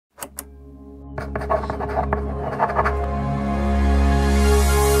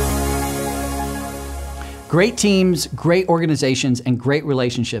Great teams, great organizations, and great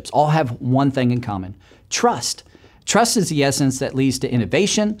relationships all have one thing in common: trust. Trust is the essence that leads to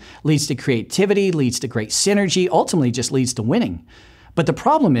innovation, leads to creativity, leads to great synergy, ultimately just leads to winning. But the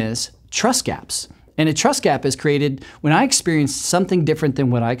problem is trust gaps. And a trust gap is created when I experience something different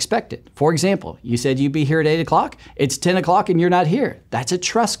than what I expected. For example, you said you'd be here at 8 o'clock. It's 10 o'clock and you're not here. That's a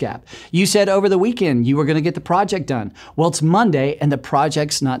trust gap. You said over the weekend you were going to get the project done. Well, it's Monday and the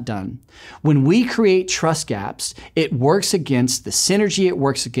project's not done. When we create trust gaps, it works against the synergy, it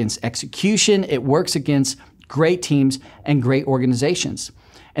works against execution, it works against great teams and great organizations.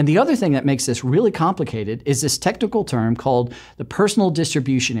 And the other thing that makes this really complicated is this technical term called the personal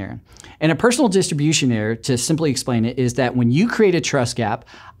distribution error. And a personal distribution error, to simply explain it, is that when you create a trust gap,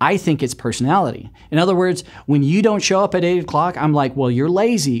 I think it's personality. In other words, when you don't show up at 8 o'clock, I'm like, well, you're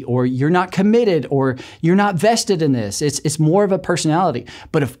lazy, or you're not committed, or you're not vested in this. It's more of a personality.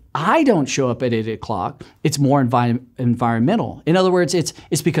 But if I don't show up at 8 o'clock, it's more environmental. In other words,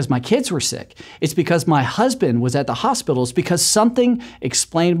 it's because my kids were sick. It's because my husband was at the hospital. It's because something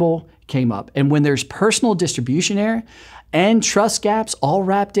explainable came up. And when there's personal distribution error and trust gaps all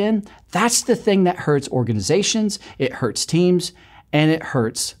wrapped in, that's the thing that hurts organizations, it hurts teams, and it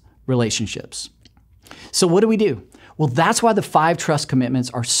hurts relationships. So what do? Well, that's why the 5 trust commitments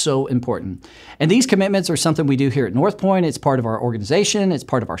are so important. And these commitments are something we do here at Northpoint. It's part of our organization. It's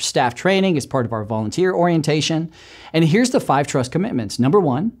part of our staff training. It's part of our volunteer orientation. And here's the 5 trust commitments. Number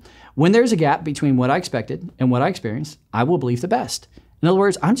 1, when there's a gap between what I expected and what I experienced, I will believe the best. In other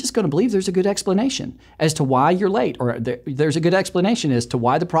words, I'm just going to believe there's a good explanation as to why you're late, or there's a good explanation as to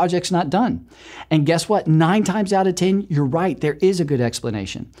why the project's not done. And guess what? 9 times out of 10, you're right. There is a good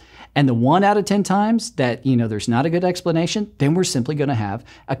explanation. And the 1 out of 10 times that, there's not a good explanation, then we're simply going to have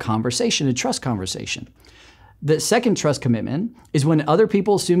a conversation, a trust conversation. The second trust commitment is when other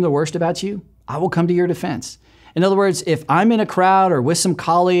people assume the worst about you, I will come to your defense. In other words, if I'm in a crowd or with some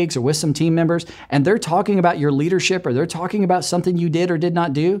colleagues or with some team members and they're talking about your leadership or they're talking about something you did or did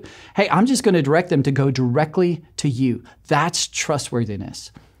not do, hey, I'm just going to direct them to go directly to you. That's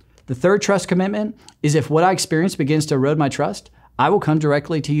trustworthiness. The third trust commitment is if what I experience begins to erode my trust, I will come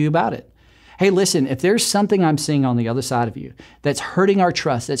directly to you about it. Hey, listen, if there's something I'm seeing on the other side of you that's hurting our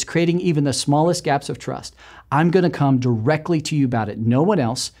trust, that's creating even the smallest gaps of trust, I'm going to come directly to you about it. No one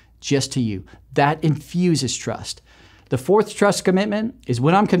else, just to you. That infuses trust. The fourth trust commitment is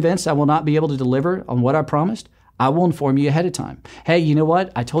when I'm convinced I will not be able to deliver on what I promised, I will inform you ahead of time. Hey, you know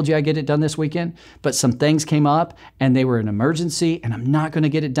what? I told you I'd get it done this weekend, but some things came up and they were an emergency and I'm not going to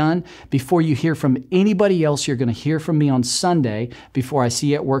get it done. Before you hear from anybody else, you're going to hear from me on Sunday before I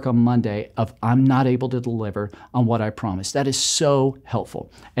see you at work on Monday of I'm not able to deliver on what I promised. That is so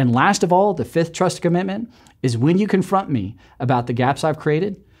helpful. And last of all, the fifth trust commitment is when you confront me about the gaps I've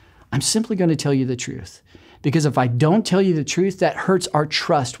created, I'm simply going to tell you the truth. Because if I don't tell you the truth, that hurts our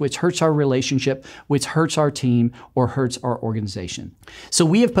trust, which hurts our relationship, which hurts our team, or hurts our organization. So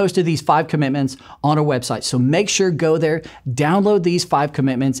we have posted these 5 commitments on our website. So make sure go there, download these 5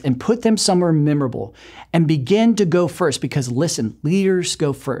 commitments, and put them somewhere memorable. And begin to go first, because listen, leaders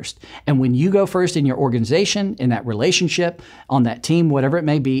go first. And when you go first in your organization, in that relationship, on that team, whatever it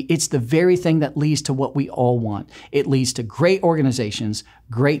may be, it's the very thing that leads to what we all want. It leads to great organizations,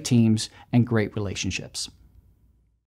 great teams, and great relationships.